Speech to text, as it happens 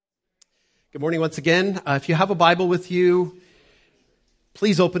Good morning once again. If you have a Bible with you,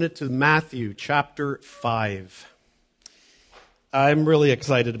 please open it to Matthew chapter 5. I'm really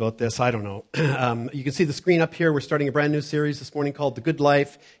excited about this. I don't know. You can see the screen up here. We're starting a brand new series this morning called The Good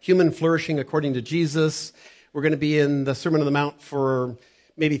Life, Human Flourishing According to Jesus. We're going to be in the Sermon on the Mount for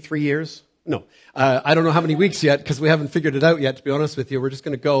maybe 3 years. No, I don't know how many weeks yet because we haven't figured it out yet, to be honest with you. We're just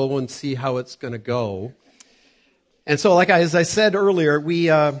going to go and see how it's going to go. And so, as I said earlier, we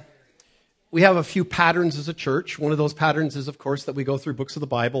have a few patterns as a church. One of those patterns is, of course, that we go through books of the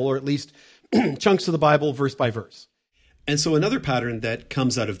Bible, or at least chunks of the Bible, verse by verse. And so another pattern that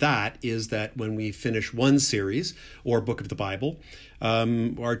comes out of that is that when we finish one series or book of the Bible,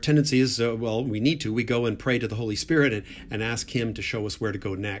 our tendency is, we go and pray to the Holy Spirit and ask Him to show us where to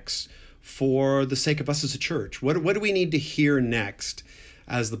go next for the sake of us as a church. What do we need to hear next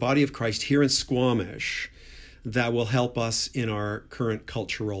as the body of Christ here in Squamish that will help us in our current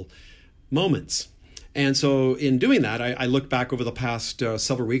cultural moments? And so in doing that, I look back over the past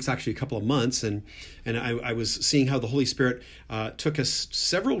several weeks, actually a couple of months, and I was seeing how the Holy Spirit took us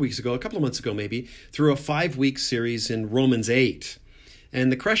several weeks ago, a couple of months ago maybe, through a 5-week series in Romans 8.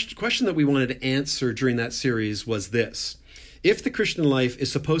 And the question that we wanted to answer during that series was this: if the Christian life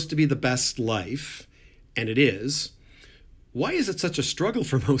is supposed to be the best life, and it is, why is it such a struggle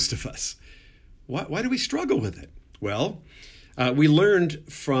for most of us? Why do we struggle with it? Well, we learned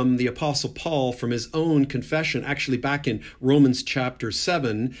from the Apostle Paul, from his own confession, actually back in Romans chapter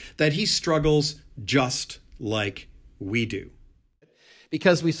 7, that he struggles just like we do.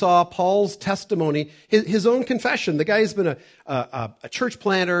 Because we saw Paul's testimony, his own confession. The guy's been a church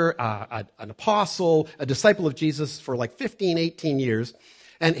planter, an apostle, a disciple of Jesus for like 15, 18 years.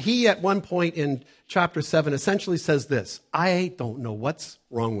 And he, at one point in chapter 7, essentially says this: I don't know what's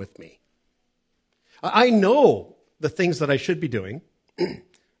wrong with me. I know the things that I should be doing,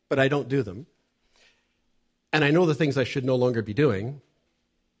 but I don't do them. And I know the things I should no longer be doing,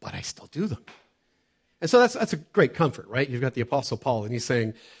 but I still do them. And so that's a great comfort, right? You've got the Apostle Paul, and he's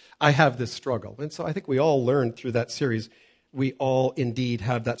saying, I have this struggle. And so I think we all learned through that series, we all indeed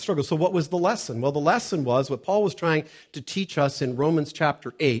have that struggle. So what was the lesson? Well, the lesson was, what Paul was trying to teach us in Romans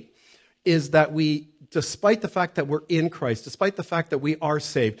chapter 8, is that we, despite the fact that we're in Christ, despite the fact that we are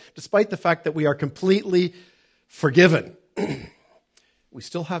saved, despite the fact that we are completely forgiven, we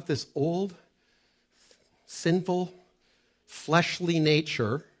still have this old, sinful, fleshly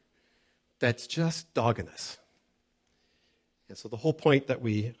nature that's just dogging us. And so the whole point that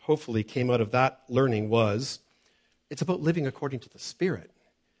we hopefully came out of that learning was, it's about living according to the Spirit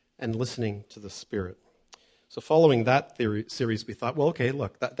and listening to the Spirit. So following that series, we thought, well, okay,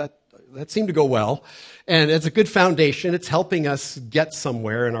 look, that seemed to go well, and it's a good foundation. It's helping us get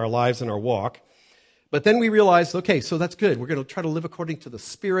somewhere in our lives and our walk. But then we realized, okay, so that's good. We're going to try to live according to the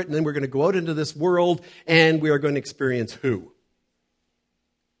Spirit, and then we're going to go out into this world, and we are going to experience who?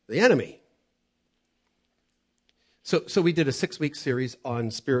 The enemy. So we did a 6-week series on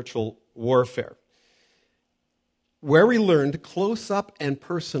spiritual warfare, where we learned close up and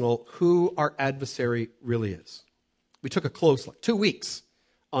personal who our adversary really is. We took a close look, 2 weeks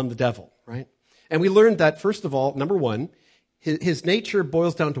on the devil, right? And we learned that, first of all, number one, his nature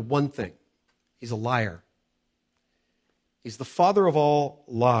boils down to one thing. He's a liar. He's the father of all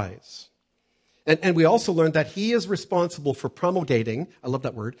lies. And we also learned that he is responsible for promulgating, I love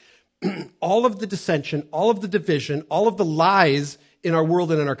that word, all of the dissension, all of the division, all of the lies in our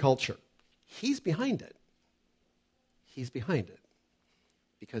world and in our culture. He's behind it. He's behind it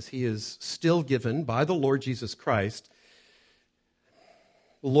because he is still given by the Lord Jesus Christ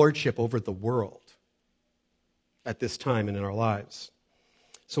lordship over the world at this time and in our lives.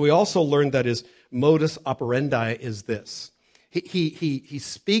 So we also learned that his modus operandi is this. He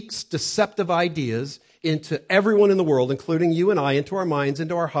speaks deceptive ideas into everyone in the world, including you and I, into our minds,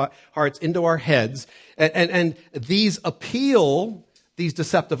 into our hearts, into our heads. And these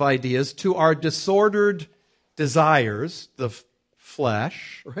deceptive ideas to our disordered desires, the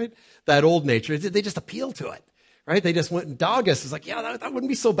flesh, right? That old nature, they just appeal to it, right? They just went and dog us. It's like, yeah, that wouldn't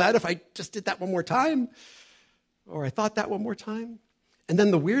be so bad if I just did that one more time. Or I thought that one more time. And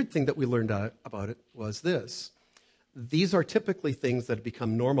then the weird thing that we learned about it was this. These are typically things that have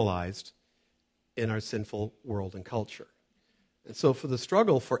become normalized in our sinful world and culture. And so for the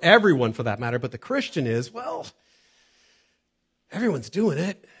struggle, for everyone for that matter, but the Christian is, well, everyone's doing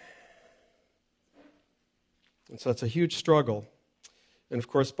it. And so it's a huge struggle. And of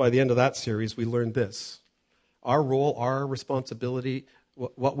course, by the end of that series, we learned this. Our role, our responsibility,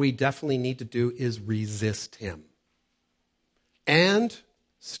 what we definitely need to do is resist him. And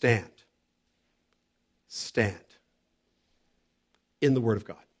stand. Stand in the Word of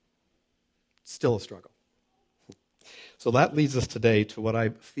God. Still a struggle. So that leads us today to what I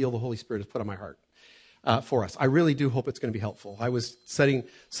feel the Holy Spirit has put on my heart for us. I really do hope it's going to be helpful. I was setting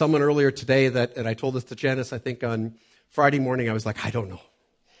someone earlier today and I told this to Janice, I think on Friday morning, I was like, I don't know.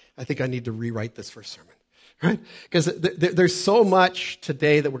 I think I need to rewrite this first sermon, right? Because there's so much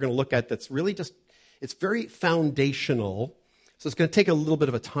today that we're going to look at that's really just, it's very foundational. So it's going to take a little bit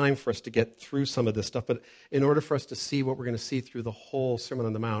of a time for us to get through some of this stuff. But in order for us to see what we're going to see through the whole Sermon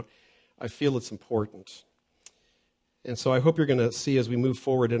on the Mount, I feel it's important. And so I hope you're going to see as we move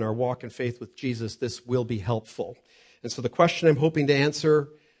forward in our walk in faith with Jesus, this will be helpful. And so the question I'm hoping to answer,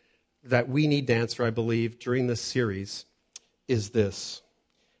 that we need to answer, I believe, during this series is this.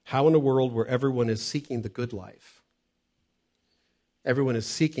 How in a world where everyone is seeking the good life, everyone is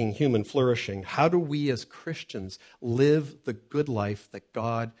seeking human flourishing, how do we as Christians live the good life that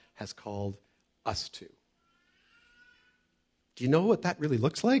God has called us to? Do you know what that really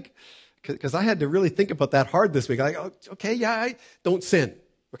looks like? Because I had to really think about that hard this week. I don't sin.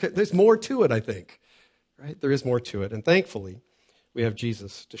 Okay, there's more to it, I think. Right? There is more to it. And thankfully, we have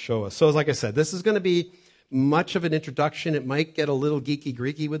Jesus to show us. So like I said, this is going to be much of an introduction. It might get a little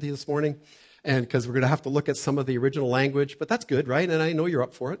geeky-greeky with you this morning, and because we're going to have to look at some of the original language, but that's good, right? And I know you're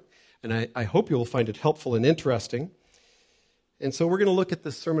up for it, and I hope you will find it helpful and interesting. And so we're going to look at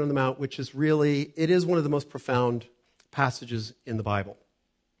the Sermon on the Mount, which is really, it is one of the most profound passages in the Bible.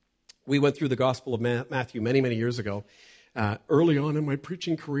 We went through the Gospel of Matthew many, many years ago, early on in my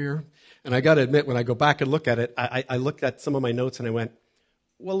preaching career. And I got to admit, when I go back and look at it, I looked at some of my notes and I went,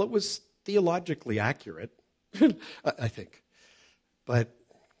 well, it was theologically accurate, I think. But,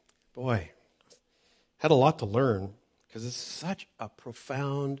 boy, had a lot to learn because it's such a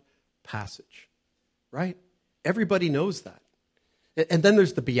profound passage, right? Everybody knows that. And then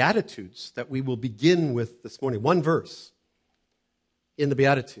there's the Beatitudes that we will begin with this morning. One verse in the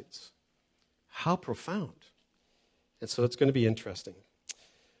Beatitudes. How profound. And so it's going to be interesting.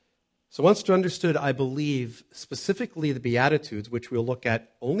 So once understood, I believe, specifically the Beatitudes, which we'll look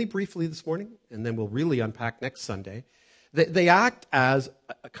at only briefly this morning, and then we'll really unpack next Sunday, they act as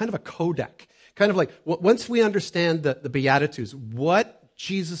a kind of a codec. Kind of like, once we understand the Beatitudes, what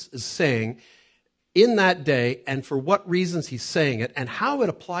Jesus is saying in that day, and for what reasons he's saying it, and how it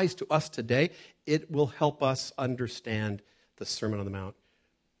applies to us today, it will help us understand the Sermon on the Mount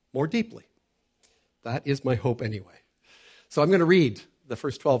more deeply. That is my hope anyway. So I'm going to read the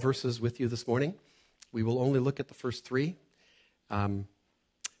first 12 verses with you this morning. We will only look at the first 3,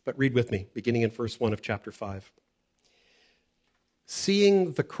 but read with me, beginning in verse 1 of chapter 5.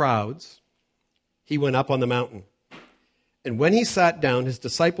 Seeing the crowds, he went up on the mountain. And when he sat down, his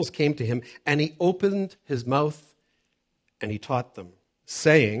disciples came to him, and he opened his mouth, and he taught them,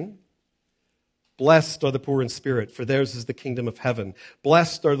 saying, Blessed are the poor in spirit, for theirs is the kingdom of heaven.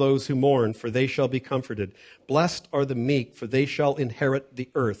 Blessed are those who mourn, for they shall be comforted. Blessed are the meek, for they shall inherit the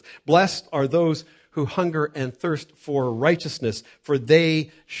earth. Blessed are those who hunger and thirst for righteousness, for they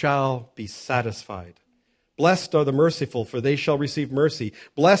shall be satisfied. Blessed are the merciful, for they shall receive mercy.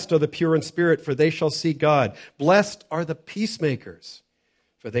 Blessed are the pure in spirit, for they shall see God. Blessed are the peacemakers,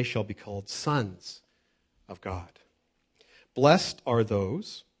 for they shall be called sons of God. Blessed are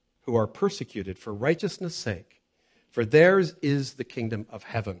those who are persecuted for righteousness' sake, for theirs is the kingdom of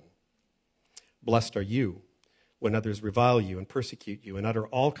heaven. Blessed are you when others revile you and persecute you and utter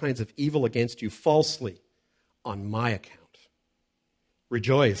all kinds of evil against you falsely on my account.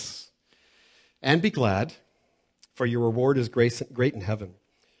 Rejoice and be glad, for your reward is great in heaven,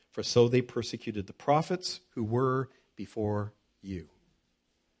 for so they persecuted the prophets who were before you.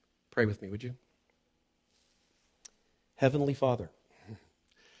 Pray with me, would you? Heavenly Father,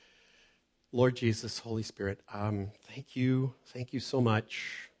 Lord Jesus, Holy Spirit, thank you so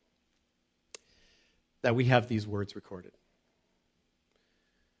much that we have these words recorded.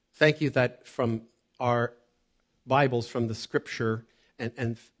 Thank you that from our Bibles, from the Scripture,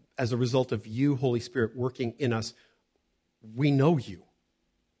 and as a result of you, Holy Spirit, working in us, we know you.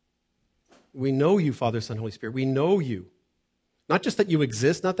 We know you, Father, Son, Holy Spirit. We know you. Not just that you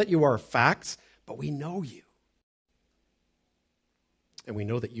exist, not that you are facts, but we know you. And we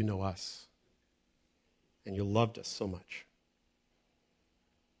know that you know us. And you loved us so much.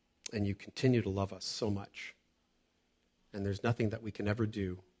 And you continue to love us so much. And there's nothing that we can ever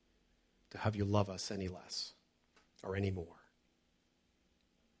do to have you love us any less or any more.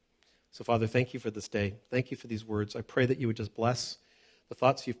 So, Father, thank you for this day. Thank you for these words. I pray that you would just bless the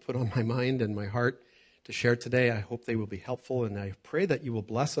thoughts you've put on my mind and my heart to share today. I hope they will be helpful, and I pray that you will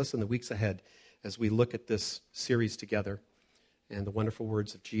bless us in the weeks ahead as we look at this series together and the wonderful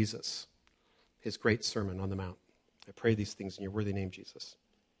words of Jesus, his great Sermon on the Mount. I pray these things in your worthy name, Jesus.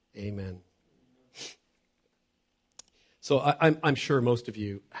 Amen. So I'm sure most of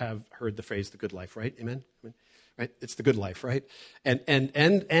you have heard the phrase "the good life," right? Amen. Right? It's the good life, right? And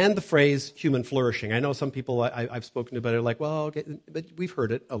the phrase "human flourishing." I know some people I've spoken to about it, like, well, okay, but we've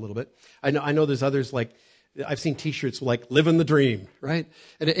heard it a little bit. I know there's others, like I've seen T-shirts like "living the dream," right?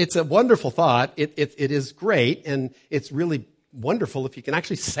 And it's a wonderful thought. It is great, and it's really wonderful if you can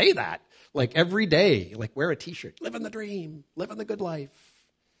actually say that, like every day, like wear a T-shirt, "living the dream," "living the good life."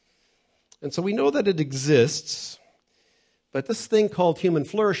 And so we know that it exists. But this thing called human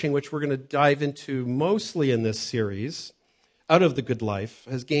flourishing, which we're going to dive into mostly in this series, out of the good life,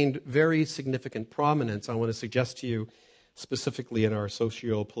 has gained very significant prominence, I want to suggest to you, specifically in our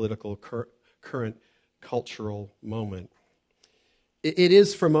socio-political current cultural moment. It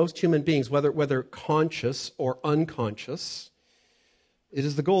is for most human beings, whether conscious or unconscious, it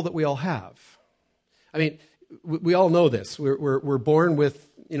is the goal that we all have. I mean, we all know this. We're born with,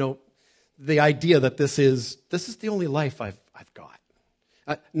 the idea that this is the only life I've got.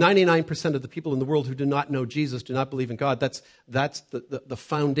 99% of the people in the world who do not know Jesus, do not believe in God, that's the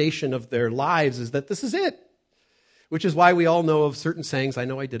foundation of their lives, is that this is it. Which is why we all know of certain sayings. I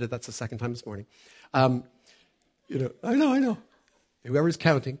know I did it. That's the second time this morning. I know. Whoever's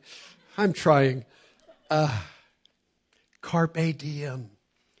counting, I'm trying. Carpe diem.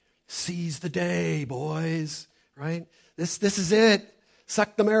 Seize the day, boys. Right? This is it.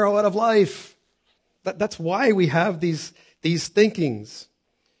 Suck the marrow out of life. That's why we have these thinkings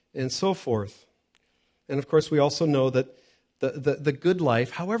and so forth. And of course, we also know that the good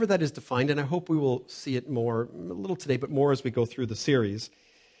life, however that is defined, and I hope we will see it more, a little today, but more as we go through the series,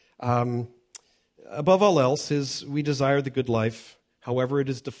 above all else is we desire the good life, however it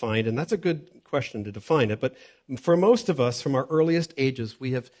is defined, and that's a good question to define it. But for most of us, from our earliest ages,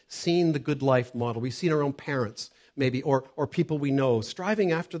 we have seen the good life model. We've seen our own parents, maybe, or people we know,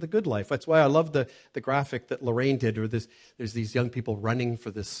 striving after the good life. That's why I love the graphic that Lorraine did, or there's these young people running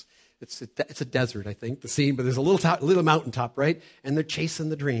for this. It's a desert, I think, the scene, but there's a little mountaintop, right? And they're chasing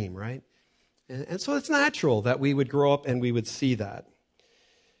the dream, right? And so it's natural that we would grow up and we would see that.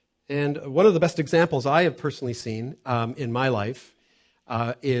 And one of the best examples I have personally seen in my life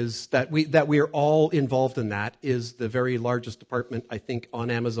is that we are all involved in that, is the very largest department, I think, on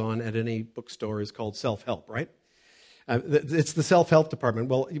Amazon at any bookstore is called self-help, right? It's the self-help department.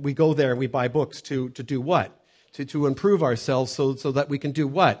 Well, we go there and we buy books to do what? To improve ourselves so that we can do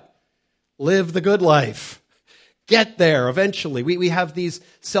what? Live the good life. Get there eventually. We have these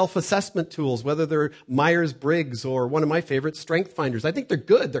self-assessment tools, whether they're Myers-Briggs or one of my favorites, Strength Finders. I think they're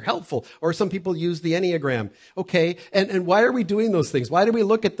good. They're helpful. Or some people use the Enneagram. Okay, and why are we doing those things? Why do we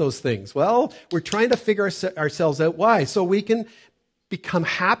look at those things? Well, we're trying to figure ourselves out. Why? So we can become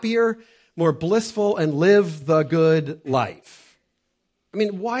happier, more blissful, and live the good life. I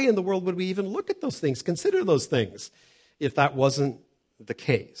mean, why in the world would we even look at those things, consider those things, if that wasn't the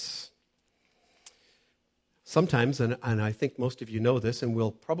case? Sometimes, and I think most of you know this, and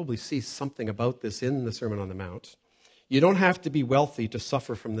we'll probably see something about this in the Sermon on the Mount, you don't have to be wealthy to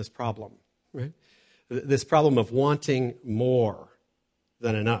suffer from this problem, right? This problem of wanting more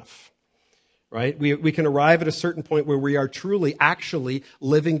than enough. Right? We can arrive at a certain point where we are truly, actually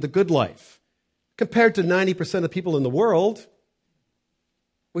living the good life. Compared to 90% of people in the world,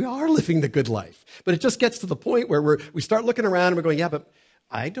 we are living the good life. But it just gets to the point where we start looking around and we're going, yeah, but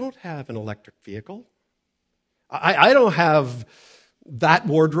I don't have an electric vehicle. I don't have that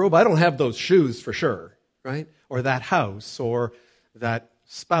wardrobe. I don't have those shoes for sure, right? Or that house, or that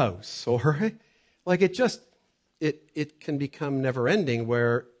spouse, or like it can become never ending,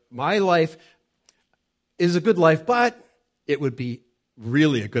 where my life is a good life, but it would be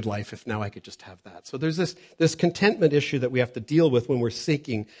really a good life if now I could just have that. So there's this contentment issue that we have to deal with when we're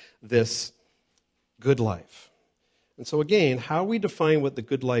seeking this good life. And so again, how we define what the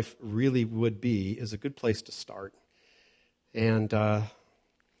good life really would be is a good place to start. And then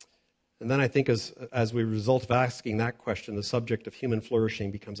I think as a result of asking that question, the subject of human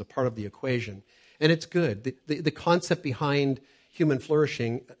flourishing becomes a part of the equation. And it's good. The concept behind human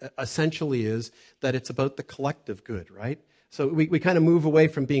flourishing essentially is that it's about the collective good, right? So we kind of move away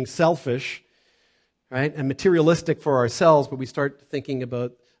from being selfish, right, and materialistic for ourselves, but we start thinking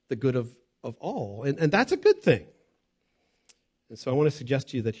about the good of all. And that's a good thing. And so I want to suggest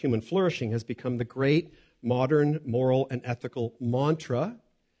to you that human flourishing has become the great modern moral and ethical mantra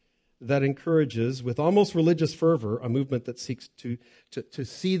that encourages, with almost religious fervor, a movement that seeks to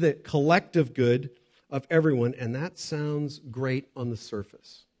see the collective good of everyone, and that sounds great on the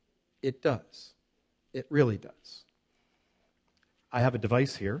surface. It does. It really does. I have a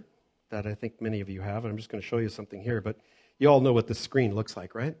device here that I think many of you have, and I'm just going to show you something here, but you all know what this screen looks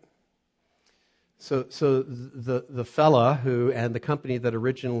like, right? So the fella who and the company that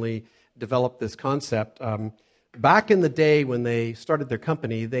originally developed this concept, back in the day when they started their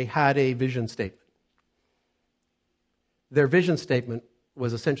company, they had a vision statement. Their vision statement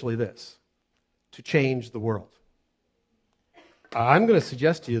was essentially this: to change the world. I'm going to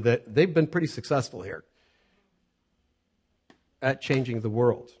suggest to you that they've been pretty successful here at changing the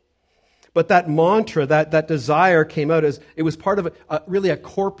world. But that mantra, that desire came out as, it was part of really a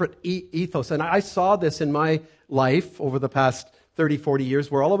corporate ethos. And I saw this in my life over the past 30, 40 years,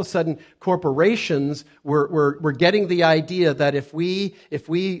 where all of a sudden corporations were getting the idea that if we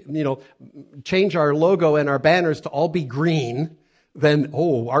change our logo and our banners to all be green, then,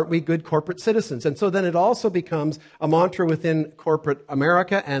 aren't we good corporate citizens? And so then it also becomes a mantra within corporate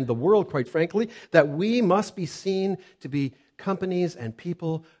America and the world, quite frankly, that we must be seen to be companies and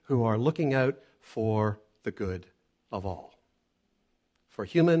people who are looking out for the good of all, for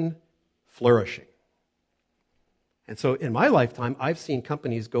human flourishing. And so in my lifetime, I've seen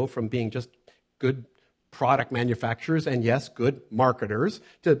companies go from being just good product manufacturers and, yes, good marketers,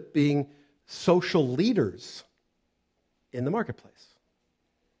 to being social leaders in the marketplace.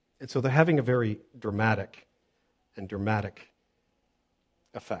 And so they're having a very dramatic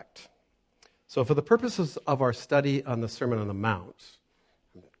effect. So for the purposes of our study on the Sermon on the Mount,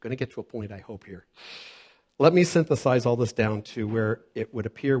 I'm going to get to a point, I hope, here. Let me synthesize all this down to where it would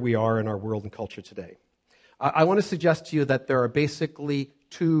appear we are in our world and culture today. I want to suggest to you that there are basically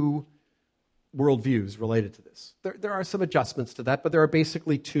two worldviews related to this. There are some adjustments to that, but there are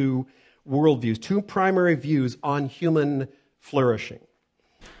basically two worldviews, two primary views on human flourishing.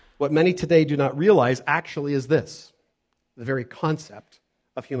 What many today do not realize actually is this: the very concept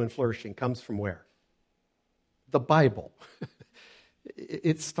of human flourishing comes from where? The Bible.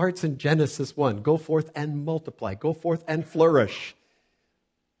 It starts in Genesis 1. Go forth and multiply. Go forth and flourish.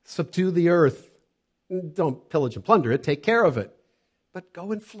 Subdue the earth. Don't pillage and plunder it. Take care of it. But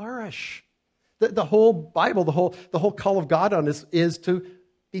go and flourish. The whole Bible, the whole call of God on us is to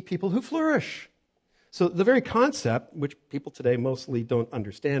be people who flourish. So the very concept, which people today mostly don't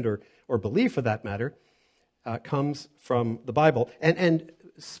understand or believe for that matter, comes from the Bible. And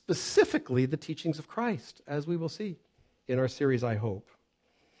specifically the teachings of Christ, as we will see in our series, I hope.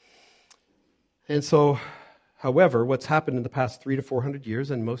 And so, however, what's happened in the past 300 to 400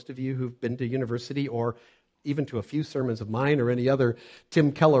 years, and most of you who've been to university or even to a few sermons of mine or any other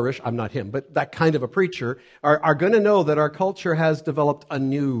Tim Kellerish, I'm not him, but that kind of a preacher, are going to know that our culture has developed a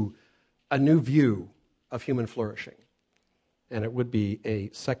new view of human flourishing. And it would be a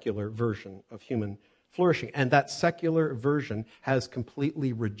secular version of human flourishing. And that secular version has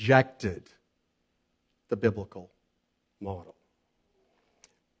completely rejected the biblical model.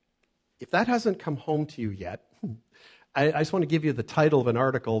 If that hasn't come home to you yet, I just want to give you the title of an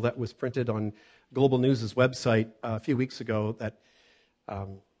article that was printed on Global News' website a few weeks ago that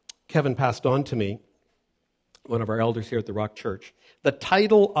Kevin passed on to me, one of our elders here at the Rock Church. The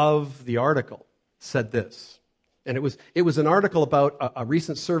title of the article said this, and it was an article about a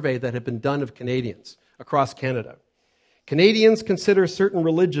recent survey that had been done of Canadians across Canada. Canadians consider certain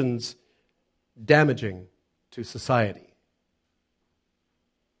religions damaging to society.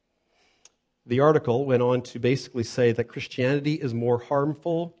 The article went on to basically say that Christianity is more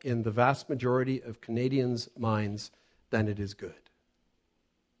harmful in the vast majority of Canadians' minds than it is good.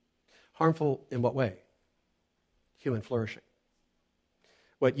 Harmful in what way? Human flourishing.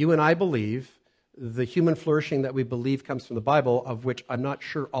 What you and I believe, the human flourishing that we believe comes from the Bible, of which I'm not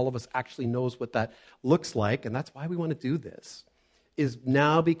sure all of us actually knows what that looks like, and that's why we want to do this, is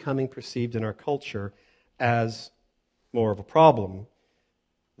now becoming perceived in our culture as more of a problem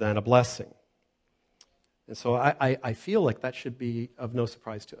than a blessing. And so I feel like that should be of no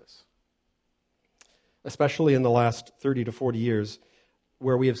surprise to us, especially in the last 30 to 40 years,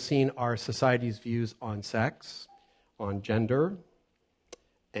 where we have seen our society's views on sex, on gender,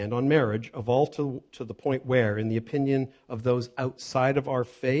 and on marriage evolve to the point where, in the opinion of those outside of our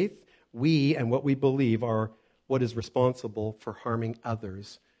faith, we and what we believe are what is responsible for harming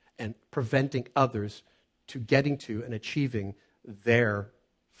others and preventing others to getting to and achieving their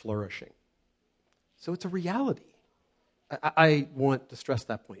flourishing. So it's a reality. I want to stress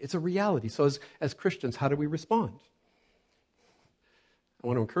that point. It's a reality. So as Christians, how do we respond? I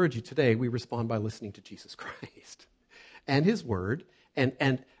want to encourage you today, we respond by listening to Jesus Christ and His Word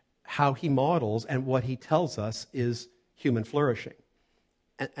and how He models and what He tells us is human flourishing.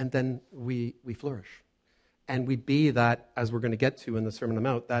 And then we flourish. And we be that, as we're going to get to in the Sermon on the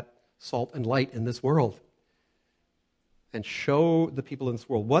Mount, that salt and light in this world. And show the people in this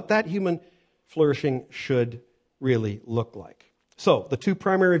world what that human flourishing should really look like. So the two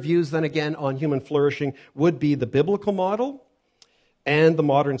primary views then again on human flourishing would be the biblical model and the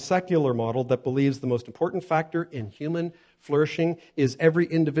modern secular model that believes the most important factor in human flourishing is every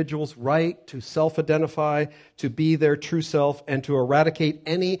individual's right to self-identify, to be their true self, and to eradicate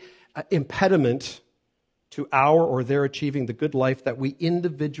any impediment to our or their achieving the good life that we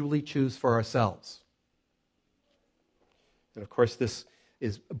individually choose for ourselves. And of course, this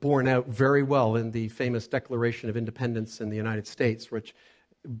is borne out very well in the famous Declaration of Independence in the United States, which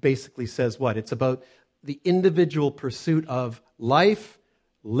basically says what? It's about the individual pursuit of life,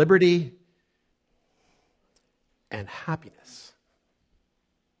 liberty, and happiness.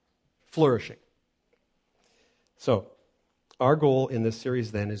 Flourishing. So, our goal in this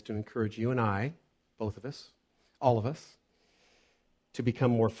series then is to encourage you and I, both of us, all of us, to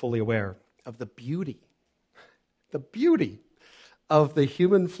become more fully aware of the beauty of the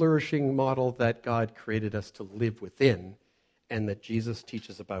human flourishing model that God created us to live within and that Jesus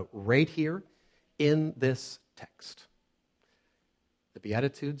teaches about right here in this text. The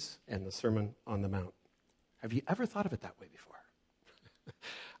Beatitudes and the Sermon on the Mount. Have you ever thought of it that way before?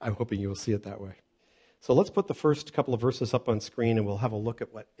 I'm hoping you will see it that way. So let's put the first couple of verses up on screen and we'll have a look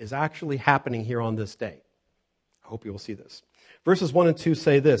at what is actually happening here on this day. I hope you will see this. Verses 1 and 2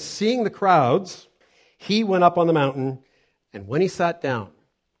 say this, seeing the crowds, he went up on the mountain, and when he sat down,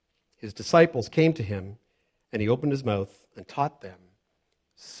 his disciples came to him, and he opened his mouth and taught them,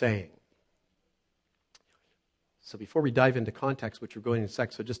 saying. So before we dive into context, which we're going in a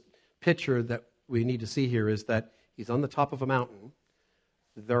sec, so just picture that we need to see here is that he's on the top of a mountain.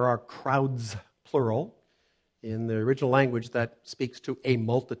 There are crowds, plural, in the original language that speaks to a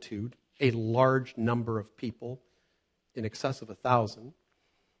multitude, a large number of people, in excess of 1,000.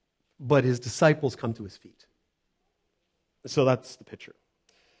 But his disciples come to his feet. So that's the picture.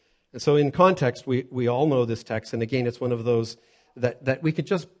 And so in context, we all know this text, and again, it's one of those that we could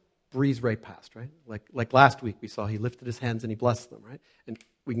just breeze right past, right? Like last week we saw he lifted his hands and he blessed them, right? And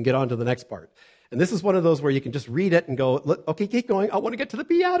we can get on to the next part. And this is one of those where you can just read it and go, okay, keep going. I want to get to the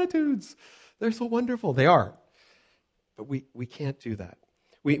Beatitudes. They're so wonderful. They are. But we can't do that.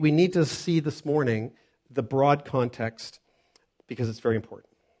 We need to see this morning the broad context because it's very important.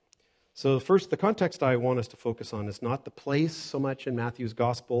 So first, the context I want us to focus on is not the place so much in Matthew's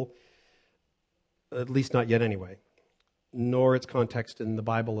gospel, at least not yet anyway, nor its context in the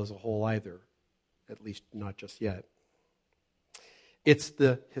Bible as a whole either, at least not just yet. It's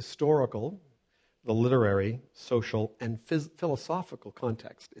the historical, the literary, social, and philosophical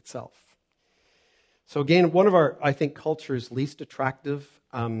context itself. So again, one of our, I think, culture's least attractive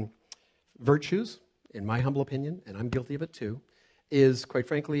virtues, in my humble opinion, and I'm guilty of it too, is, quite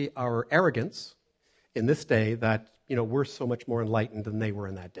frankly, our arrogance in this day that, we're so much more enlightened than they were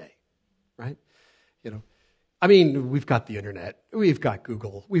in that day, right? I mean, we've got the internet, we've got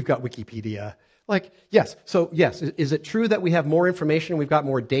Google, we've got Wikipedia. Yes, is it true that we have more information, we've got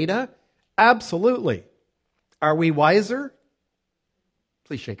more data? Absolutely. Are we wiser?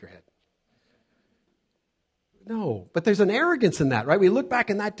 Please shake your head. No, but there's an arrogance in that, right? We look back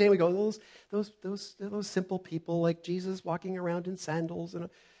in that day and we go, those simple people like Jesus walking around in sandals and,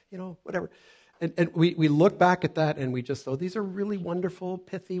 whatever. And we look back at that and we just go, these are really wonderful,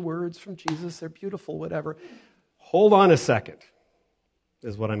 pithy words from Jesus. They're beautiful, whatever. Hold on a second,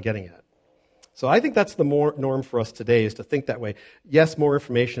 is what I'm getting at. So I think that's the norm for us today, is to think that way. Yes, more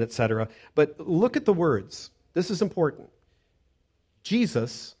information, etc. But look at the words. This is important.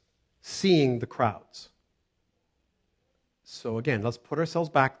 Jesus seeing the crowds. So again, let's put ourselves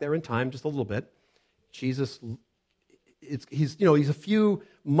back there in time just a little bit. Jesus, he's a few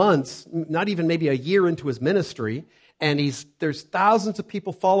months, not even maybe a year into his ministry, and there's thousands of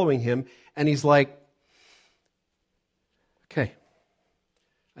people following him, and he's like, okay,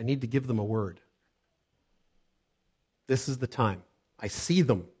 I need to give them a word. This is the time. I see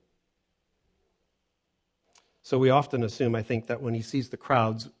them. So we often assume, I think, that when he sees the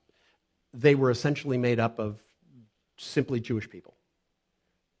crowds, they were essentially made up of simply Jewish people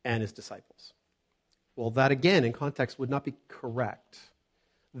and his disciples. Well, that again, in context, would not be correct.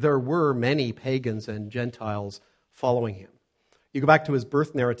 There were many pagans and Gentiles following him. You go back to his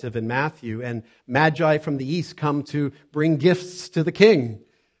birth narrative in Matthew, and Magi from the east come to bring gifts to the king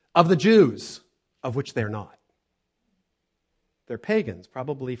of the Jews, of which they're not. They're pagans,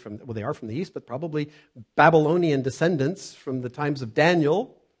 probably they are from the east, but probably Babylonian descendants from the times of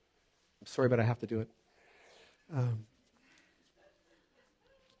Daniel. I'm sorry, but I have to do it.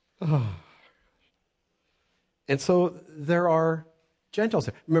 And so there are Gentiles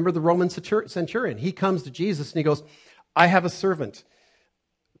there. Remember the Roman centurion. He comes to Jesus and he goes, I have a servant.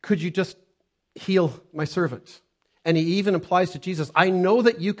 Could you just heal my servant? And he even implies to Jesus, I know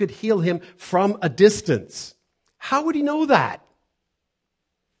that you could heal him from a distance. How would he know that?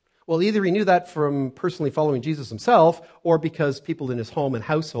 Well, either he knew that from personally following Jesus himself, or because people in his home and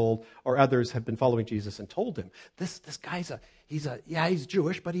household or others have been following Jesus and told him, this guy's he's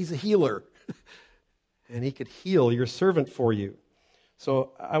Jewish, but he's a healer. And he could heal your servant for you.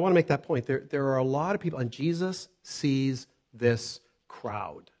 So I want to make that point. There are a lot of people, and Jesus sees this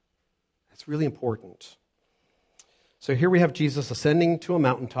crowd. That's really important. So here we have Jesus ascending to a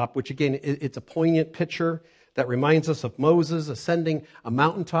mountaintop, which again, it's a poignant picture that reminds us of Moses ascending a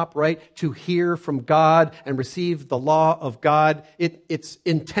mountaintop, right, to hear from God and receive the law of God. It's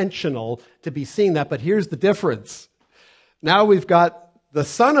intentional to be seeing that, but here's the difference. Now we've got the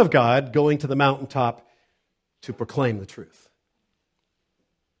Son of God going to the mountaintop to proclaim the truth.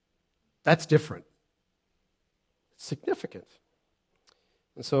 That's different. It's significant.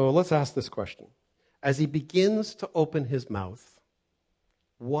 And so let's ask this question. As he begins to open his mouth,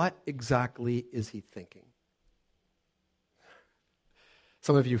 what exactly is he thinking?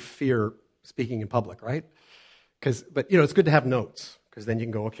 Some of you fear speaking in public, right? But it's good to have notes, because then you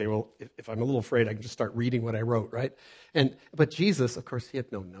can go, okay, well, if I'm a little afraid, I can just start reading what I wrote, right? But Jesus, of course, he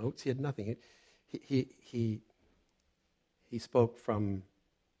had no notes. He had nothing. He spoke from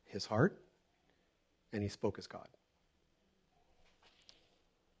his heart, and he spoke as God.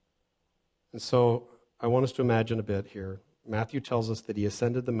 And so I want us to imagine a bit here. Matthew tells us that he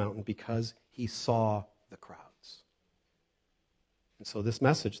ascended the mountain because he saw the crowds. And so this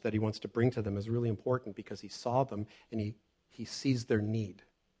message that he wants to bring to them is really important because he saw them and he sees their need.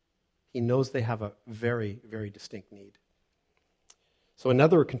 He knows they have a very, very distinct need. So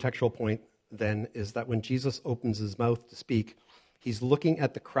another contextual point then is that when Jesus opens his mouth to speak, he's looking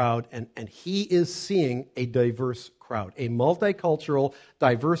at the crowd and he is seeing a diverse crowd, a multicultural,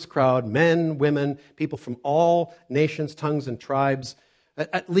 diverse crowd, men, women, people from all nations, tongues, and tribes,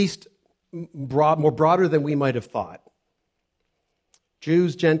 at least more broader than we might have thought.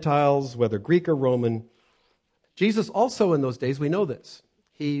 Jews, Gentiles, whether Greek or Roman. Jesus also in those days, we know this,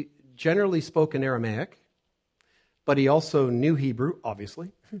 he generally spoke in Aramaic, but he also knew Hebrew,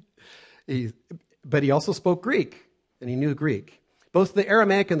 obviously. But he also spoke Greek, and he knew Greek. Both the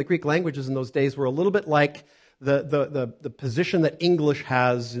Aramaic and the Greek languages in those days were a little bit like the position that English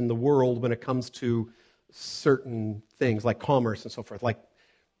has in the world when it comes to certain things like commerce and so forth, like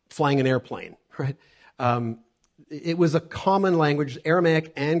flying an airplane, right? It was a common language.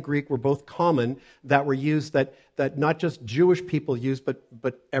 Aramaic and Greek were both common that were used that not just Jewish people used,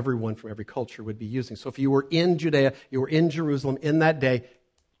 but everyone from every culture would be using. So if you were in Judea, you were in Jerusalem in that day,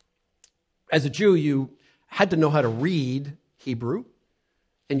 as a Jew, you had to know how to read Hebrew,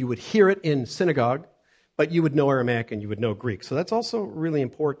 and you would hear it in synagogue, but you would know Aramaic and you would know Greek. So that's also really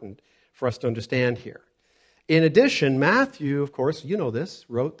important for us to understand here. In addition, Matthew, of course, you know this,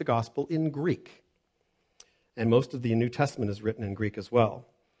 wrote the gospel in Greek. And most of the New Testament is written in Greek as well.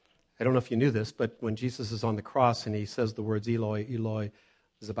 I don't know if you knew this, but when Jesus is on the cross and he says the words Eloi, Eloi,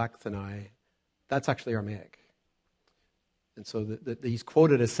 sabachthani, that's actually Aramaic. And so he's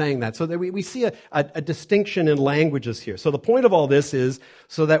quoted as saying that. So that we see a distinction in languages here. So the point of all this is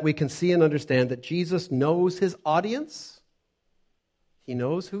so that we can see and understand that Jesus knows his audience. He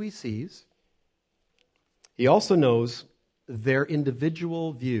knows who he sees. He also knows their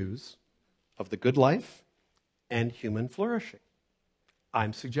individual views of the good life and human flourishing.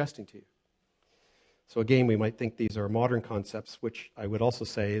 I'm suggesting to you. So again, we might think these are modern concepts, which I would also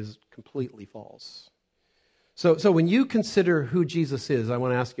say is completely false. So when you consider who Jesus is, I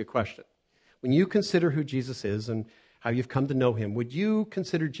want to ask you a question. When you consider who Jesus is and how you've come to know him, would you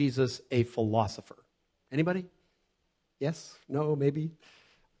consider Jesus a philosopher? Anybody? Yes? No? Maybe?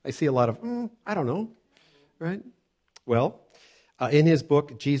 I see a lot of, I don't know. Right? Well, in his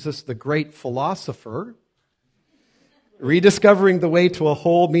book, Jesus the Great Philosopher, Rediscovering the Way to a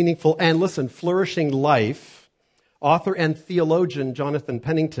Whole, Meaningful, and listen, Flourishing Life, author and theologian Jonathan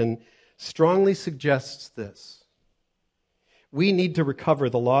Pennington strongly suggests this. We need to recover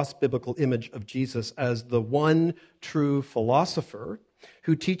the lost biblical image of Jesus as the one true philosopher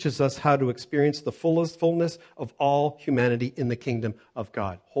who teaches us how to experience the fullness of all humanity in the kingdom of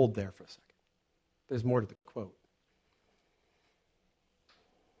God. Hold there for a second. There's more to the quote.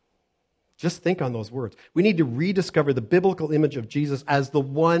 Just think on those words. We need to rediscover the biblical image of Jesus as the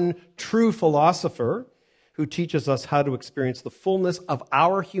one true philosopher who teaches us how to experience the fullness of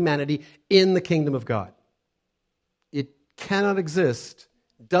our humanity in the kingdom of God. It cannot exist,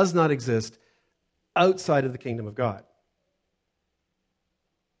 does not exist, outside of the kingdom of God.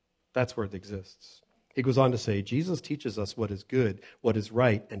 That's where it exists. He goes on to say, Jesus teaches us what is good, what is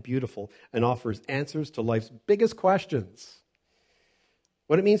right and beautiful, and offers answers to life's biggest questions.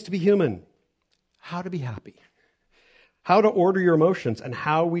 What it means to be human, how to be happy, how to order your emotions, and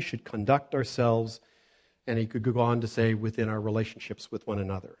how we should conduct ourselves, and he could go on to say, within our relationships with one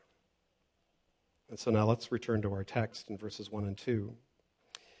another. And so now let's return to our text in verses 1 and 2.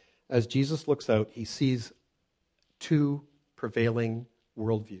 As Jesus looks out, he sees two prevailing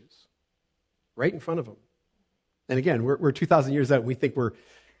worldviews right in front of him. And again, we're 2,000 years out, and we think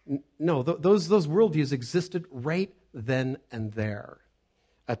those worldviews existed right then and there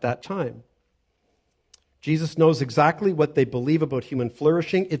at that time. Jesus knows exactly what they believe about human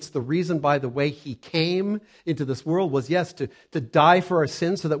flourishing. It's the reason, by the way, he came into this world was, yes, to die for our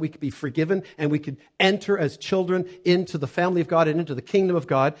sins so that we could be forgiven and we could enter as children into the family of God and into the kingdom of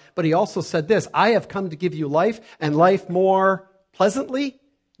God. But he also said this, I have come to give you life, and life more pleasantly?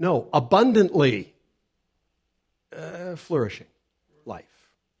 No, abundantly. Flourishing life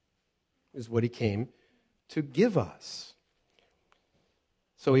is what he came to give us.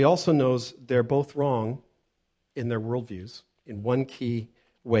 So he also knows they're both wrong in their worldviews in one key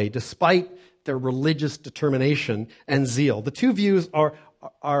way, despite their religious determination and zeal. The two views are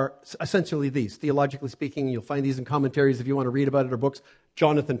essentially these. Theologically speaking, you'll find these in commentaries if you want to read about it, or books.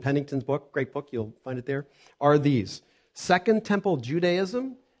 Jonathan Pennington's book, great book, you'll find it there, are these. Second Temple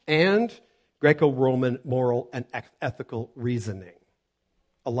Judaism and Greco-Roman moral and ethical reasoning.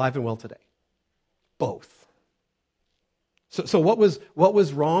 Alive and well today. Both. So what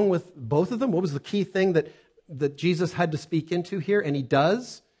was wrong with both of them? What was the key thing that Jesus had to speak into here? And he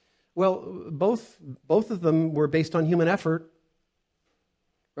does? Well, both of them were based on human effort.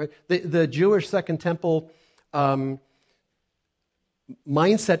 Right? The Jewish Second Temple mindset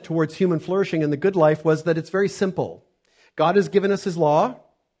towards human flourishing and the good life was that it's very simple. God has given us his law,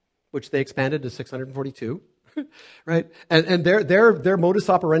 which they expanded to 642, right? And their modus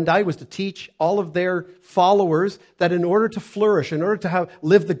operandi was to teach all of their followers that in order to flourish, in order to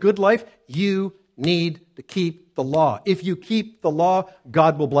live the good life, you need to keep the law. If you keep the law,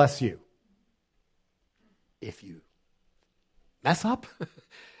 God will bless you. If you mess up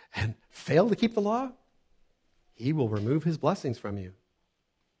and fail to keep the law, he will remove his blessings from you.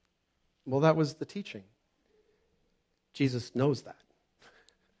 Well, that was the teaching. Jesus knows that.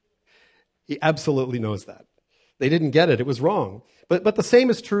 He absolutely knows that. They didn't get it. It was wrong. But the same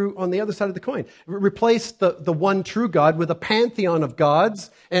is true on the other side of the coin. Replace the one true God with a pantheon of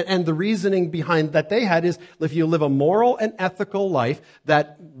gods, and the reasoning behind that they had is, if you live a moral and ethical life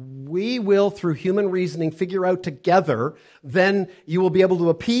that we will, through human reasoning, figure out together, then you will be able to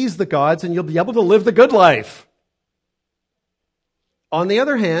appease the gods and you'll be able to live the good life. On the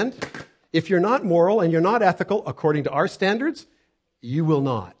other hand, if you're not moral and you're not ethical according to our standards, you will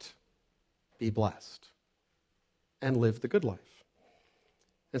not be blessed and live the good life.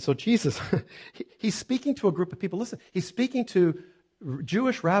 And so Jesus, he's speaking to a group of people. Listen, he's speaking to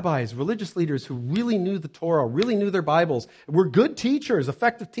Jewish rabbis, religious leaders who really knew the Torah, really knew their Bibles, were good teachers,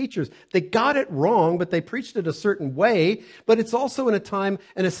 effective teachers. They got it wrong, but they preached it a certain way. But it's also in a time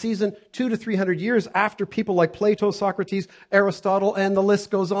and a season 200 to 300 years after people like Plato, Socrates, Aristotle, and the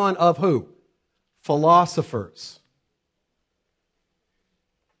list goes on of who? Philosophers.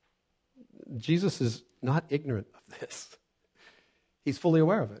 Jesus is not ignorant of this. He's fully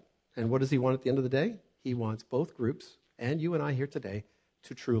aware of it. And what does he want at the end of the day? He wants both groups, and you and I here today,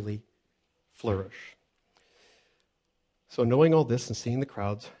 to truly flourish. So knowing all this and seeing the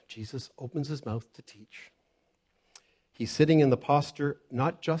crowds, Jesus opens his mouth to teach. He's sitting in the posture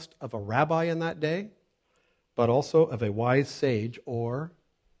not just of a rabbi in that day, but also of a wise sage or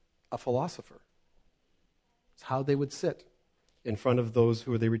a philosopher. It's how they would sit in front of those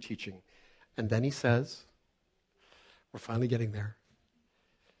who they were teaching. And then he says, we're finally getting there.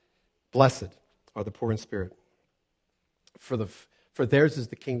 Blessed are the poor in spirit, for theirs is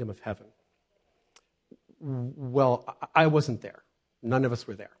the kingdom of heaven. Well, I wasn't there. None of us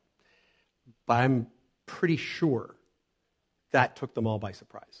were there. But I'm pretty sure that took them all by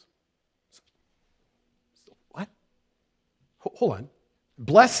surprise. What? Hold on.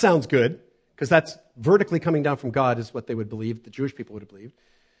 Blessed sounds good, because that's vertically coming down from God is what they would believe, the Jewish people would have believed.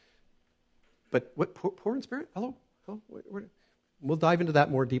 But what, poor in spirit? Hello? We'll dive into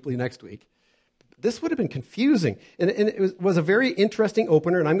that more deeply next week. This would have been confusing. And it was a very interesting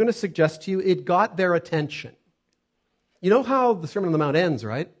opener, and I'm going to suggest to you it got their attention. You know how the Sermon on the Mount ends,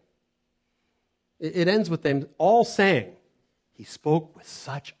 right? It ends with them all saying, he spoke with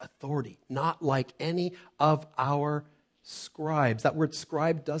such authority, not like any of our scribes. That word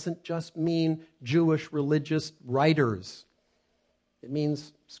scribe doesn't just mean Jewish religious writers. It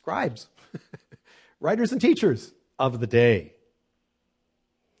means scribes. writers and teachers of the day.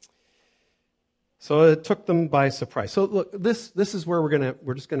 So it took them by surprise. So look, this is where we're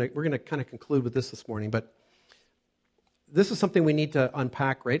gonna kind of conclude with this morning. But this is something we need to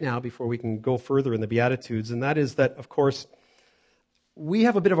unpack right now before we can go further in the Beatitudes, and that is that, of course, we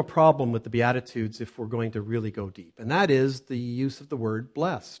have a bit of a problem with the Beatitudes if we're going to really go deep, and that is the use of the word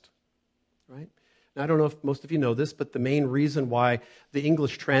blessed, right? Now, I don't know if most of you know this, but the main reason why the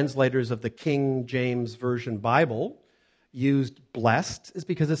English translators of the King James Version Bible used blessed is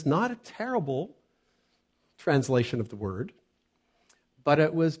because it's not a terrible translation of the word, but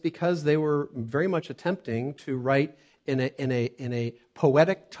it was because they were very much attempting to write in a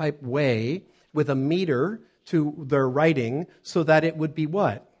poetic type way with a meter to their writing so that it would be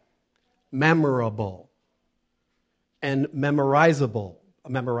what? Memorable and memorizable.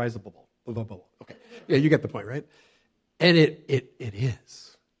 Okay. Yeah, you get the point, right? And it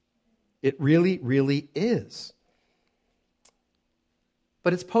is. It really, really is.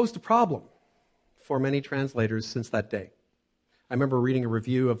 But it's posed a problem for many translators since that day. I remember reading a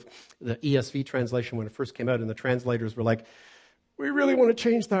review of the ESV translation when it first came out, and the translators were like, we really want to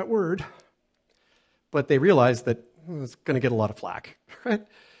change that word. But they realized that it's going to get a lot of flack, right?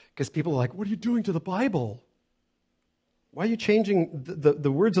 Because people are like, what are you doing to the Bible? Why are you changing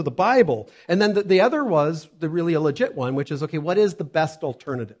the words of the Bible? And then the other was the really a legit one, which is, okay, what is the best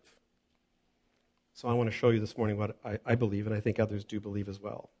alternative? So I want to show you this morning what I believe, and I think others do believe as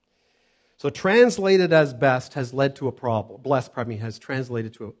well. So translated as best has led to a problem. Blessed, has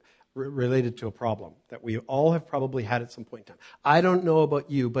translated to related to a problem that we all have probably had at some point in time. I don't know about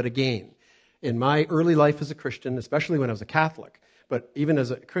you, but again, in my early life as a Christian, especially when I was a Catholic, but even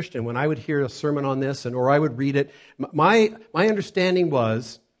as a Christian, when I would hear a sermon on this or I would read it, my understanding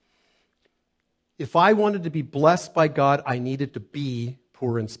was if I wanted to be blessed by God, I needed to be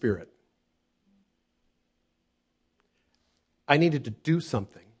poor in spirit. I needed to do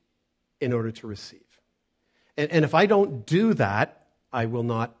something in order to receive. And if I don't do that, I will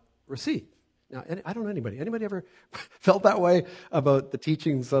not receive. Now, I don't know anybody. Anybody ever felt that way about the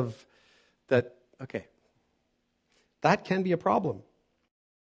teachings of that? Okay. That can be a problem.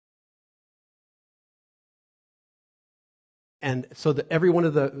 And so every one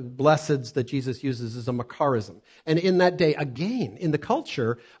of the blesseds that Jesus uses is a Makarism. And in that day, again, in the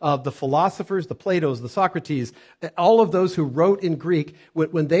culture of the philosophers, the Platos, the Socrates, all of those who wrote in Greek,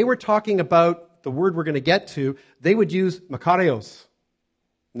 when they were talking about the word we're going to get to, they would use Makarios,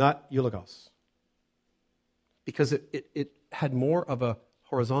 not eulogos. Because it had more of a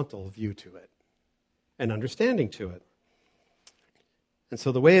horizontal view to it, and understanding to it. And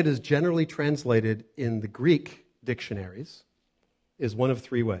so the way it is generally translated in the Greek dictionaries is one of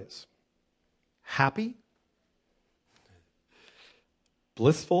three ways. Happy,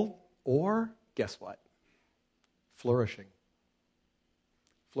 blissful, or, guess what? Flourishing.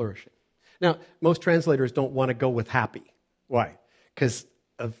 Flourishing. Now, most translators don't want to go with happy. Why? Because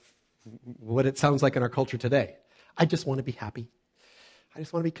of what it sounds like in our culture today. I just want to be happy. I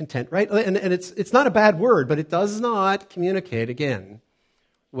just want to be content, right? And it's not a bad word, but it does not communicate, again,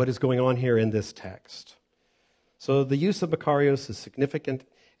 what is going on here in this text. So the use of Makarios is significant,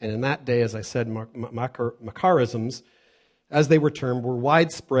 and in that day, as I said, Makarisms, as they were termed, were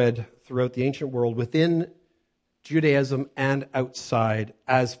widespread throughout the ancient world within Judaism and outside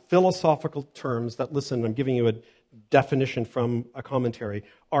as philosophical terms that, listen, I'm giving you a definition from a commentary,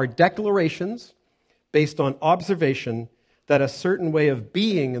 are declarations based on observation that a certain way of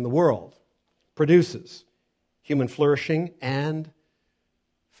being in the world produces human flourishing and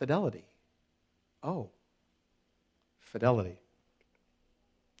fidelity. Oh, fidelity.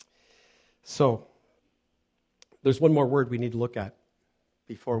 So, there's one more word we need to look at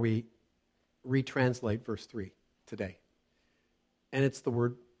before we retranslate verse 3 today. And it's the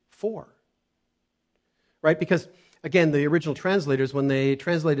word for. Right? Because, again, the original translators, when they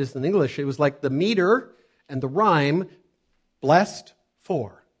translated this in English, it was like the meter and the rhyme, blessed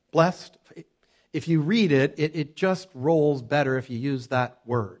for. Blessed. If you read it, it just rolls better if you use that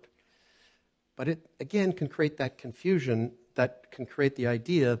word. But it, again, can create that confusion, that can create the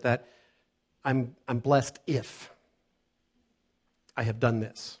idea that I'm blessed if I have done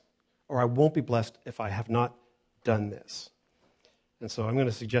this, or I won't be blessed if I have not done this. And so I'm going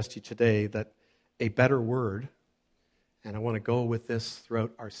to suggest to you today that a better word, and I want to go with this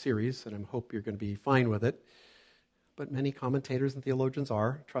throughout our series, and I hope you're going to be fine with it, but many commentators and theologians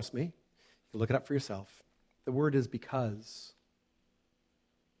are, trust me, you look it up for yourself. The word is because.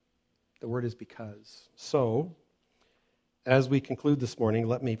 The word is because. So, as we conclude this morning,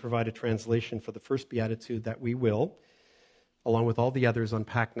 let me provide a translation for the first beatitude that we will, along with all the others,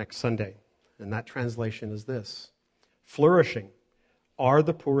 unpack next Sunday. And that translation is this: flourishing are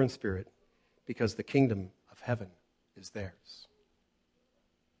the poor in spirit, because the kingdom of heaven is theirs.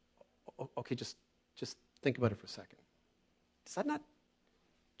 Okay, just think about it for a second. Does that not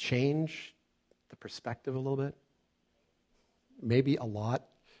change the perspective a little bit? Maybe a lot.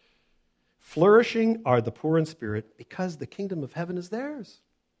 Flourishing are the poor in spirit, because the kingdom of heaven is theirs.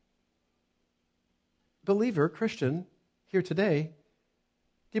 Believer, Christian, here today,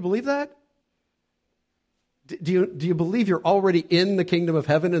 do you believe that? Do you believe you're already in the kingdom of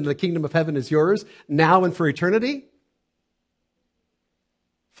heaven and the kingdom of heaven is yours now and for eternity?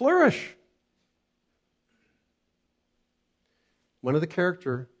 Flourish. One of the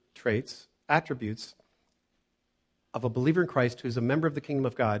character traits, attributes of a believer in Christ who's a member of the kingdom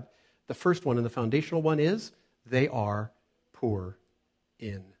of God, the first one and the foundational one is they are poor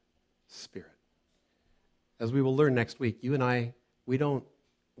in spirit. As we will learn next week, you and I, we don't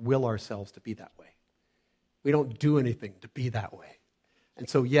will ourselves to be that way. We don't do anything to be that way. And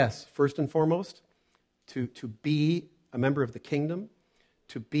so, yes, first and foremost, to be a member of the kingdom,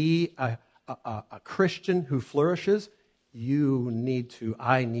 to be a Christian who flourishes,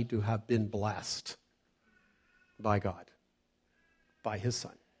 I need to have been blessed by God, by His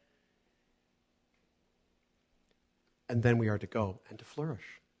Son. And then we are to go and to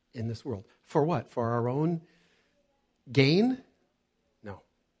flourish in this world. For what? For our own gain? No.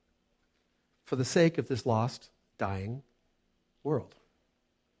 For the sake of this lost, dying world.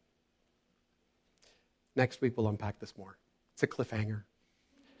 Next week we'll unpack this more. It's a cliffhanger.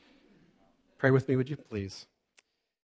 Pray with me, would you, please?